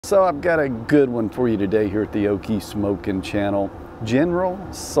So I've got a good one for you today here at the Okie Smoking channel. General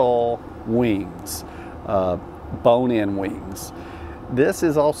Tso wings, bone-in wings. This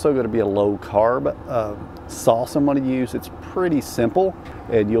is also going to be a low carb sauce I'm going to use. It's pretty simple,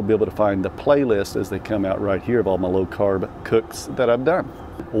 and you'll be able to find the playlist as they come out right here of all my low carb cooks that I've done.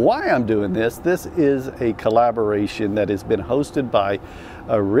 Why I'm doing this is a collaboration that has been hosted by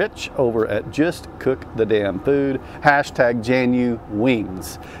Rich over at Just Cook the Damn Food, hashtag Tso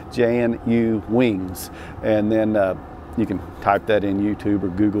WIngs, Tso WIngs. And then you can type that in YouTube or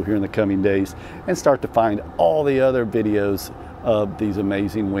Google here in the coming days and start to find all the other videos of these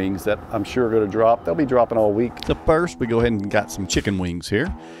amazing wings that I'm sure are going to drop. They'll be dropping all week. So first we go ahead and got some chicken wings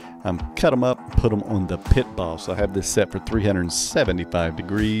here. Cut them up, put them on the pit boss. So I have this set for 375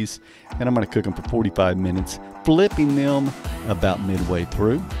 degrees, and I'm going to cook them for 45 minutes, flipping them about midway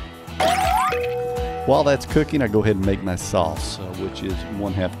through. While that's cooking, I go ahead and make my sauce, which is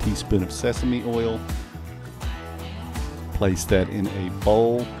 1/2 teaspoon of sesame oil. Place that in a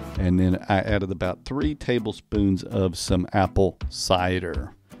bowl, and then I added about 3 tablespoons of some apple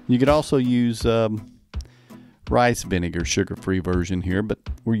cider. You could also use rice vinegar, sugar-free version here, but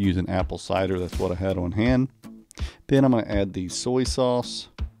we're using apple cider. That's what I had on hand. Then I'm going to add the soy sauce,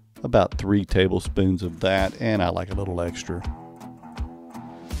 about 3 tablespoons of that, and I like a little extra.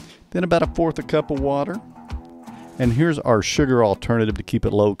 Then about 1/4 cup of water. And here's our sugar alternative to keep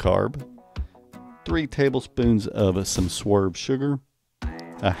it low carb. 3 tablespoons of some swerve sugar,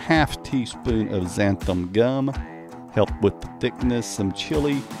 1/2 teaspoon of xanthan gum, help with the thickness, some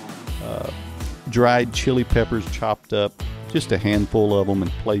chili, dried chili peppers chopped up, just a handful of them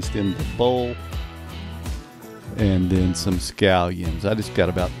and placed in the bowl, and then some scallions. I just got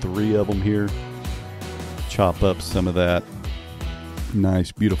about 3 of them here. Chop up some of that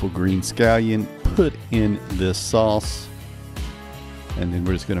nice beautiful green scallion, put in this sauce, and then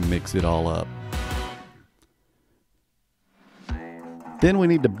we're just going to mix it all up. Then we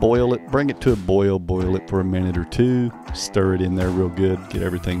need to boil it, bring it to a boil it for a minute or 2, stir it in there real good, get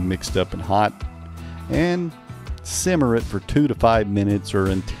everything mixed up and hot, and simmer it for 2 to 5 minutes or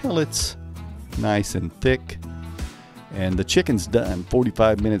until it's nice and thick. And the chicken's done.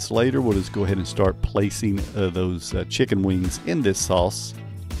 45 minutes later, we'll just go ahead and start placing those chicken wings in this sauce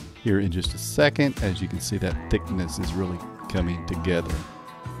here in just a second. As you can see, that thickness is really coming together.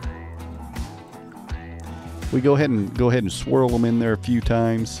 We go ahead and swirl them in there a few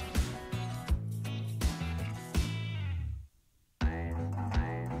times.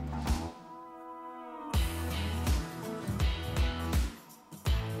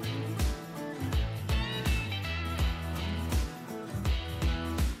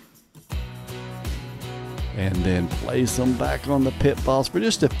 And then place them back on the pit boss for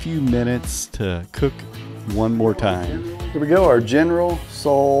just a few minutes to cook one more time. Here we go, our General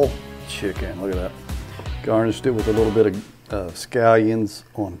Tso chicken. Look at that. Garnished it with a little bit of scallions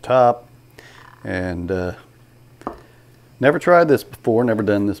on top, and never tried this before, never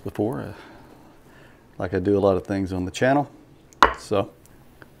done this before, like I do a lot of things on the channel. So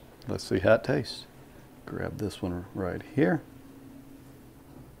let's see how it tastes. Grab this one right here.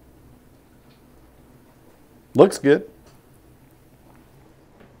 Looks good.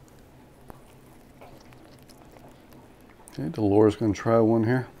 Okay, Dolores gonna try one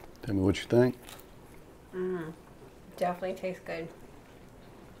here. Tell me what you think. Definitely tastes good.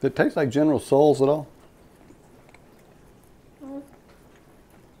 Does it taste like General Tso's at all?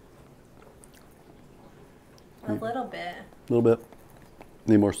 A little bit. A little bit.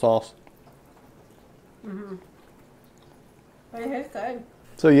 Need more sauce? But it tastes good.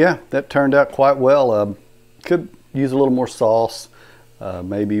 So yeah, that turned out quite well. Could use a little more sauce,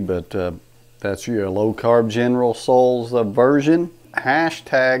 maybe, but that's your low carb General Tso's version.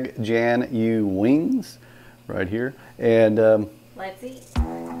 Hashtag Tso WIngs right here. And let's eat.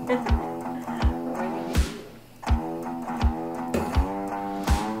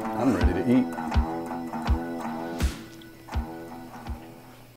 I'm ready to eat.